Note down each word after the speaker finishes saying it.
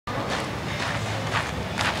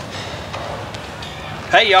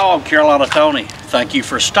Hey y'all, I'm Carolina Tony. Thank you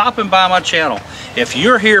for stopping by my channel. If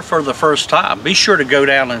you're here for the first time, be sure to go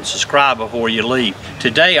down and subscribe before you leave.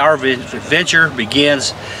 Today our adventure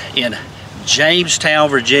begins in Jamestown,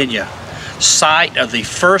 Virginia, site of the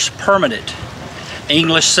first permanent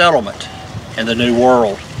English settlement in the New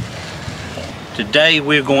World. Today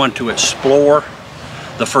we're going to explore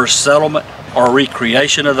the first settlement or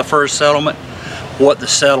recreation of the first settlement, what the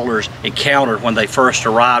settlers encountered when they first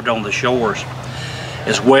arrived on the shores,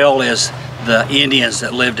 as well as the Indians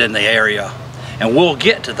that lived in the area. And we'll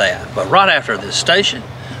get to that, but right after this station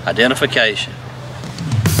identification.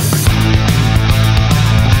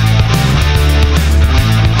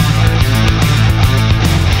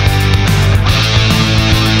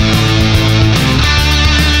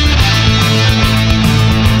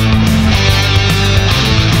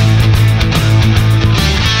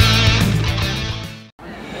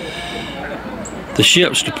 The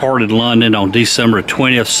ships departed London on December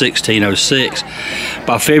 20th, 1606.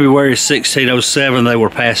 By February 1607, they were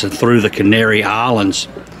passing through the Canary Islands.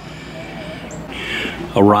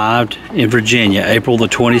 Arrived in Virginia April the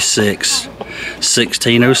 26th,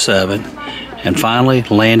 1607, and finally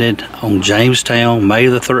landed on Jamestown May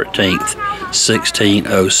the 13th,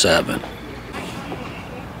 1607.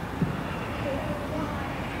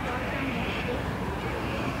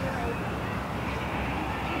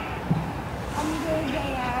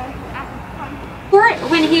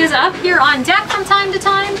 When he is up here on deck from time to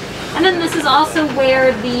time, and then this is also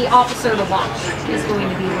where the officer of the watch is going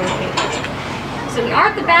to be located. So we are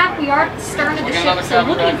at the back, we are at the stern of the ship, so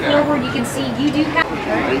looking forward you can see you do have,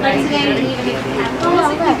 like today, even if you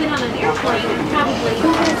have been on an airplane, you probably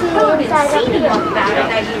heard and seen enough about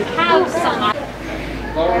it that you have some.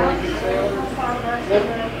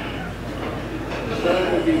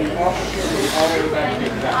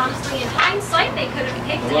 Honestly, in hindsight, they could have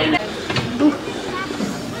picked it.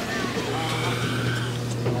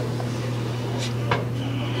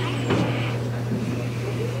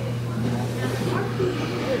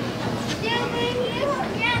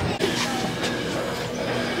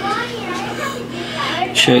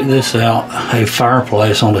 Check this out, a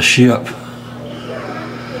fireplace on the ship.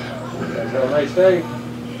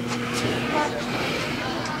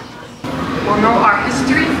 We'll know our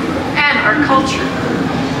history and our culture.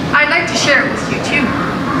 I'd like to share it with you too.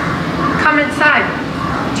 Come inside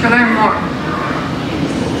to learn more.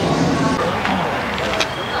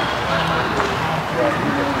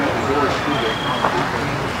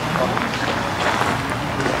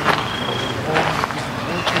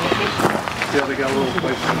 Yeah, they got a little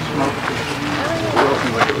place to smoke.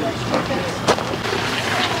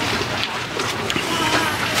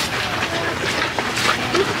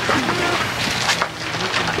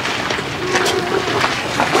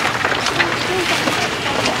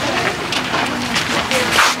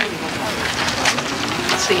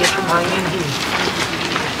 See you tomorrow evening.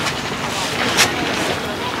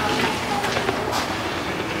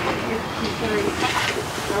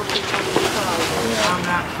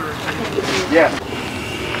 Yeah.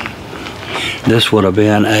 This would have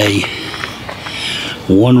been a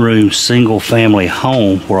one-room single-family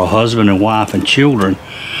home where a husband and wife and children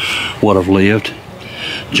would have lived.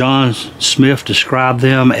 John Smith described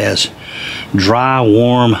them as dry,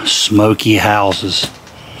 warm, smoky houses.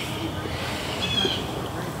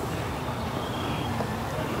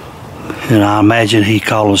 And I imagine he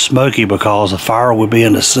called them smoky because the fire would be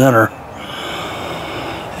in the center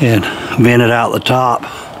and vented out the top.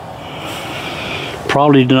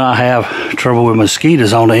 Probably did not have trouble with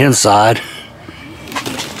mosquitoes on the inside.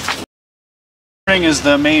 Ring is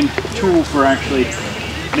the main tool for actually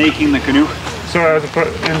making the canoe. So as a put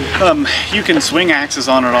in, You can swing axes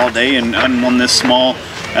on it all day, and on one this small,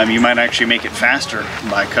 you might actually make it faster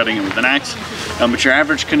by cutting it with an axe. But your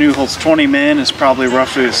average canoe holds 20 men, is probably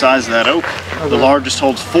roughly the size of that oak. The largest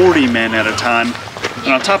holds 40 men at a time.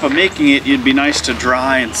 And on top of making it, it'd be nice to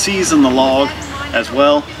dry and season the log as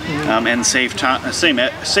well, and save time,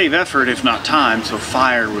 save effort if not time. So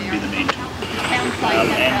fire would be the main tool.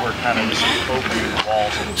 And we're kind of just opening the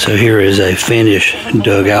walls. So here is a finished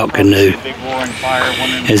dugout canoe.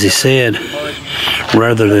 As he said,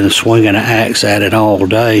 rather than swinging an axe at it all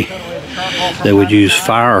day, they would use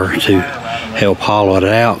fire to help hollow it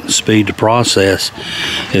out and speed the process,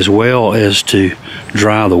 as well as to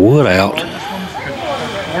dry the wood out.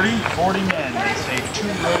 40 men, they save 2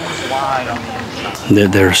 rows wide on the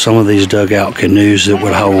inside. There are some of these dugout canoes that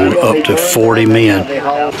would hold up to 40 men.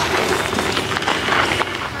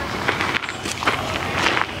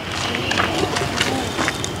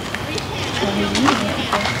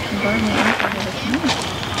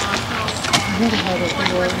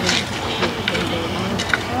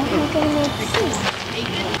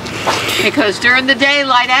 Because during the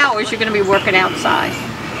daylight hours, you're going to be working outside.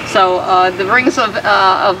 So the rings of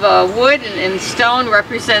wood and stone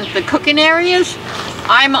represent the cooking areas.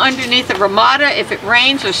 I'm underneath the ramada. If it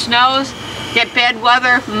rains or snows, get bad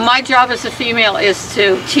weather, my job as a female is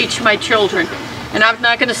to teach my children. And I'm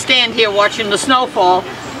not going to stand here watching the snowfall.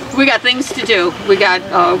 We got things to do. We got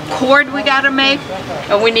cord we got to make,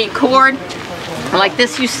 and we need cord like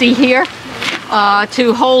this you see here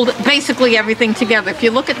to hold basically everything together. If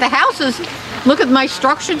you look at the houses, look at my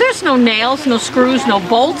structure, there's no nails, no screws, no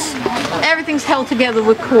bolts. Everything's held together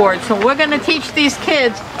with cord. So we're going to teach these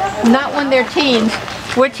kids, not when they're teens,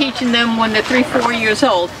 we're teaching them when they're 3, 4 years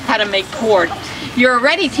old how to make cord. You're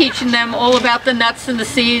already teaching them all about the nuts and the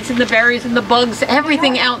seeds and the berries and the bugs,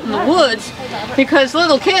 everything out in the woods, because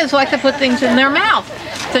little kids like to put things in their mouth.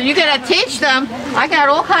 So you gotta teach them. I got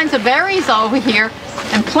all kinds of berries over here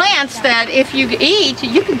and plants that if you eat,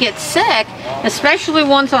 you can get sick, especially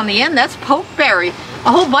ones on the end. That's pokeberry.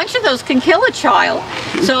 A whole bunch of those can kill a child.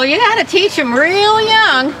 So you gotta teach them real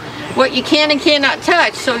young what you can and cannot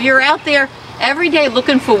touch. So you're out there every day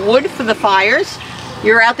looking for wood for the fires.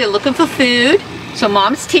 You're out there looking for food. So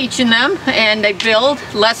mom's teaching them, and they build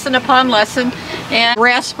lesson upon lesson. And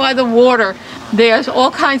grass by the water, there's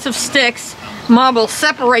all kinds of sticks. Mom will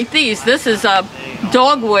separate these. This is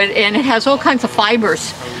dogwood, and it has all kinds of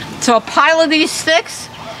fibers. So a pile of these sticks,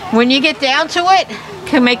 when you get down to it,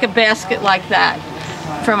 can make a basket like that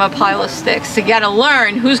from a pile of sticks. So you gotta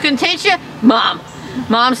learn. Who's gonna teach you? Mom.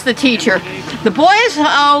 Mom's the teacher. The boys,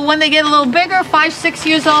 when they get a little bigger, 5, 6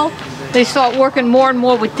 years old, they start working more and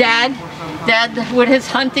more with Dad. Dad with his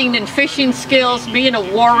hunting and fishing skills, being a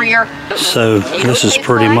warrior. So this is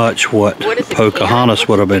pretty much what Pocahontas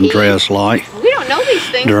would have been dressed like We don't know these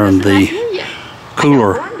things during the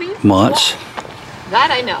cooler months. That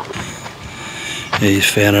I know. He's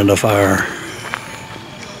fanning the fire.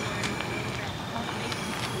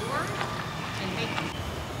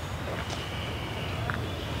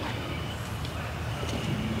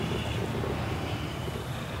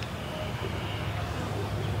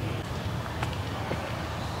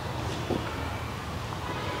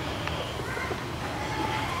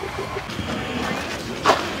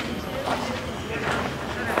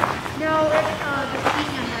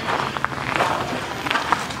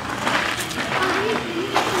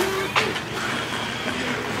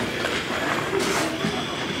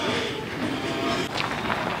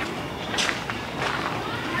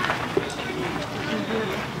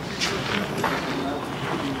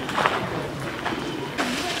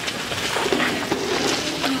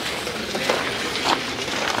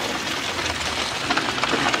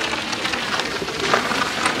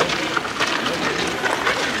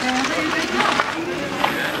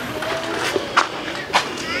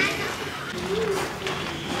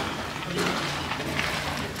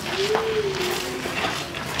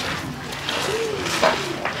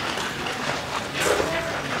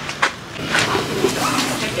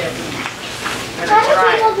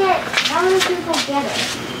 How do people get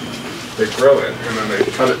it? They grow it, and then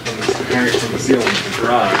they cut it hang it from the ceiling to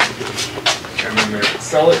dry, and then they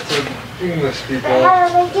sell it to English people. But how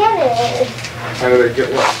do they get it? How do they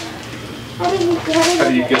get what? How do you get it? How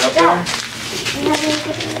do you get up there? How do you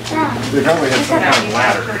get it down? They probably had some kind of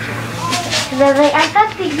ladder. I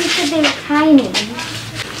thought that you said they were tiny.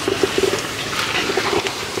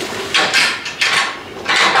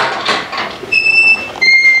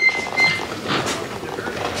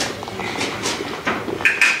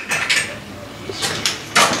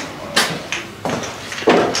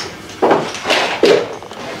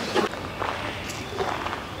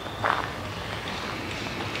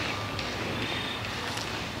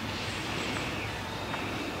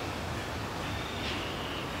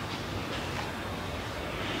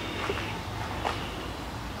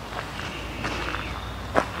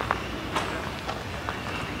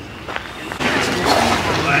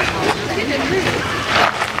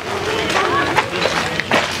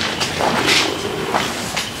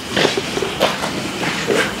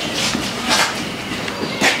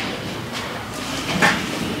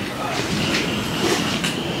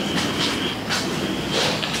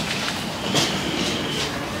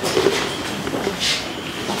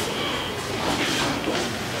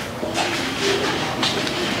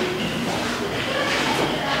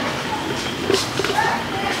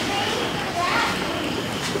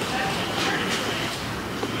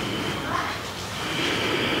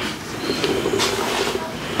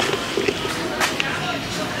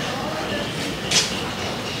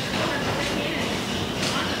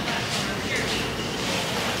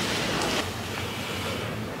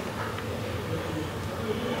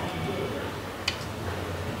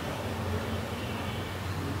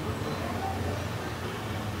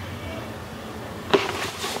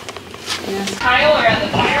 Kyle around the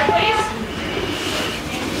fireplace.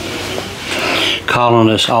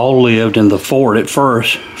 Colonists all lived in the fort at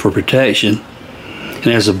first for protection and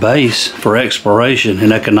as a base for exploration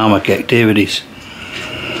and economic activities.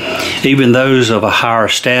 Even those of a higher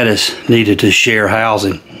status needed to share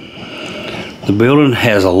housing. The building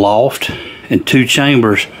has a loft and 2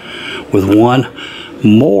 chambers with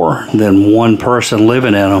more than one person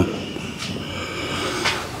living in them.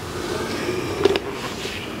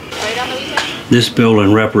 This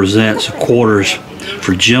building represents quarters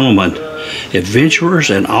for gentlemen, adventurers,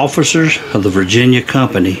 and officers of the Virginia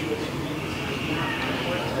Company.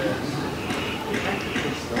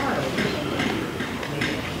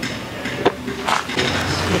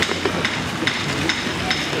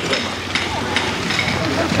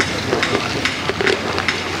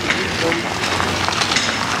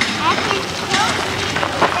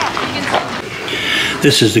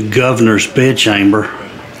 This is the governor's bedchamber.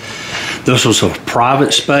 This was a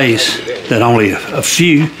private space that only a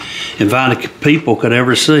few invited people could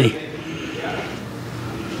ever see.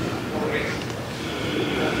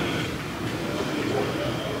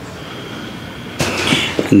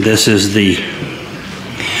 And this is the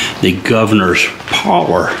governor's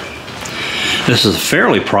parlor. This is a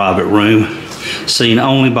fairly private room, seen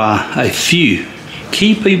only by a few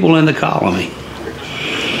key people in the colony.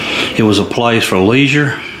 It was a place for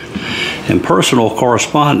leisure and personal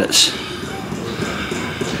correspondence.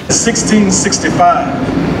 In 1665,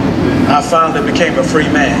 I finally became a free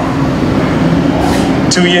man.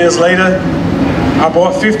 2 years later, I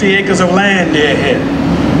bought 50 acres of land near here.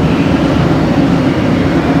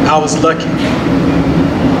 I was lucky.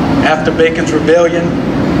 After Bacon's rebellion,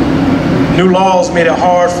 new laws made it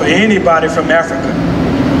hard for anybody from Africa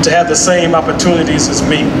to have the same opportunities as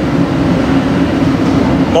me.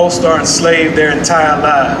 Most are enslaved their entire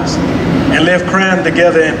lives and live crammed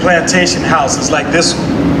together in plantation houses like this one.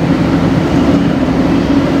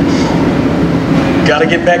 Gotta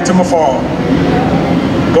get back to my farm.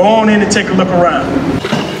 Go on in and take a look around.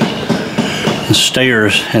 The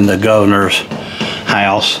stairs in the governor's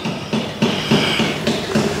house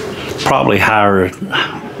probably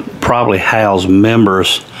housed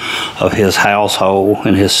members of his household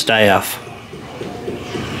and his staff.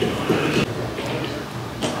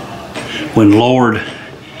 When Lord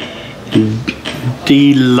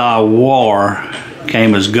De La Warr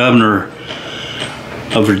came as governor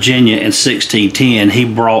of Virginia in 1610, he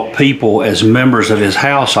brought people as members of his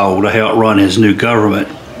household to help run his new government.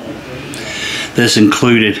 This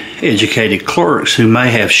included educated clerks who may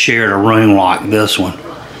have shared a room like this one.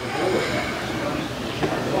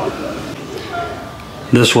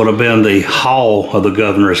 This would have been the hall of the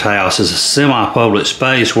governor's house. It's a semi-public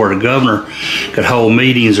space where the governor could hold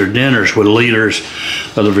meetings or dinners with leaders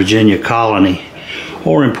of the Virginia colony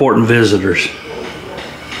or important visitors.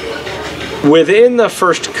 Within the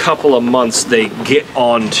first couple of months, they get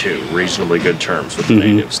onto reasonably good terms with the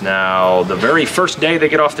natives. Now, the very first day they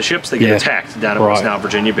get off the ships, they get attacked down at what's now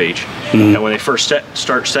Virginia Beach. And when they first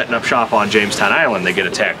start setting up shop on Jamestown Island, they get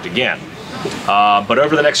attacked again. But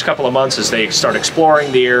over the next couple of months, as they start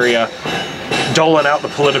exploring the area, doling out the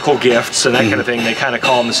political gifts and that kind of thing, they kind of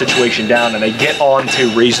calm the situation down and they get on to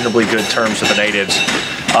reasonably good terms with the natives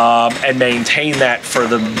and maintain that for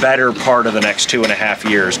the better part of the next 2.5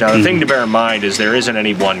 years. Now, the thing to bear in mind is there isn't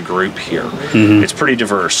any one group here. It's pretty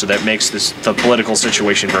diverse, so that makes the political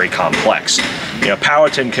situation very complex. You know,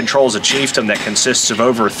 Powhatan controls a chiefdom that consists of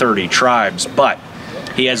over 30 tribes, but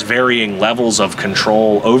he has varying levels of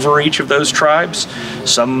control over each of those tribes.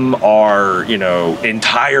 Some are, you know,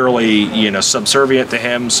 entirely, you know, subservient to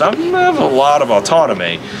him. Some have a lot of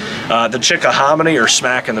autonomy. The Chickahominy are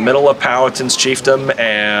smack in the middle of Powhatan's chiefdom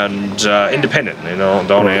and independent. You know,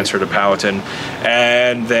 don't answer to Powhatan.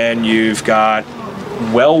 And then you've got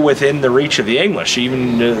well within the reach of the English,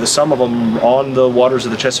 even some of them on the waters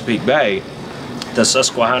of the Chesapeake Bay. The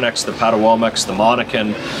Susquehannocks, the Potawatomis, the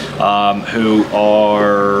Monacan, who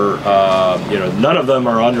are, you know, none of them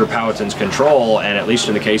are under Powhatan's control, and at least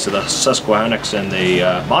in the case of the Susquehannocks and the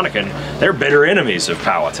Monacan, they're bitter enemies of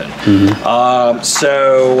Powhatan.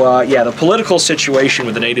 Yeah, the political situation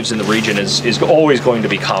with the natives in the region is always going to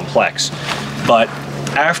be complex, but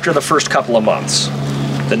after the first couple of months,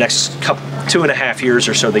 the next 2.5 years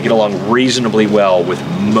or so, they get along reasonably well with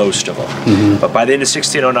most of them. But by the end of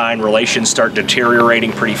 1609, relations start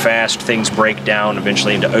deteriorating pretty fast. Things break down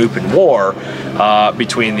eventually into open war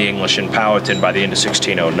between the English and Powhatan by the end of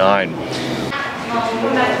 1609.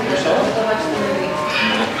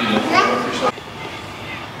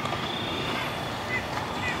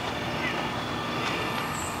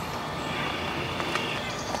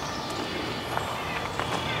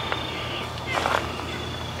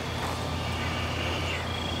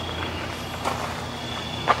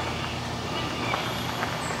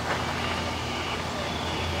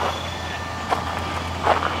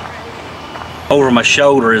 Over my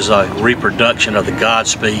shoulder is a reproduction of the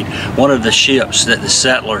Godspeed, one of the ships that the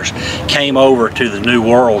settlers came over to the New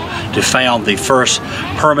World to found the first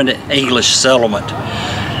permanent English settlement,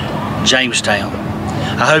 Jamestown.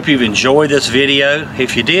 I hope you've enjoyed this video.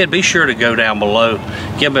 If you did, be sure to go down below,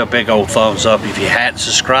 give me a big old thumbs up. If you hadn't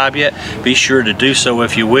subscribed yet, be sure to do so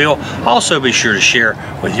if you will. Also be sure to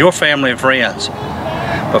share with your family and friends.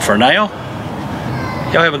 But for now,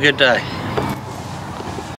 y'all have a good day.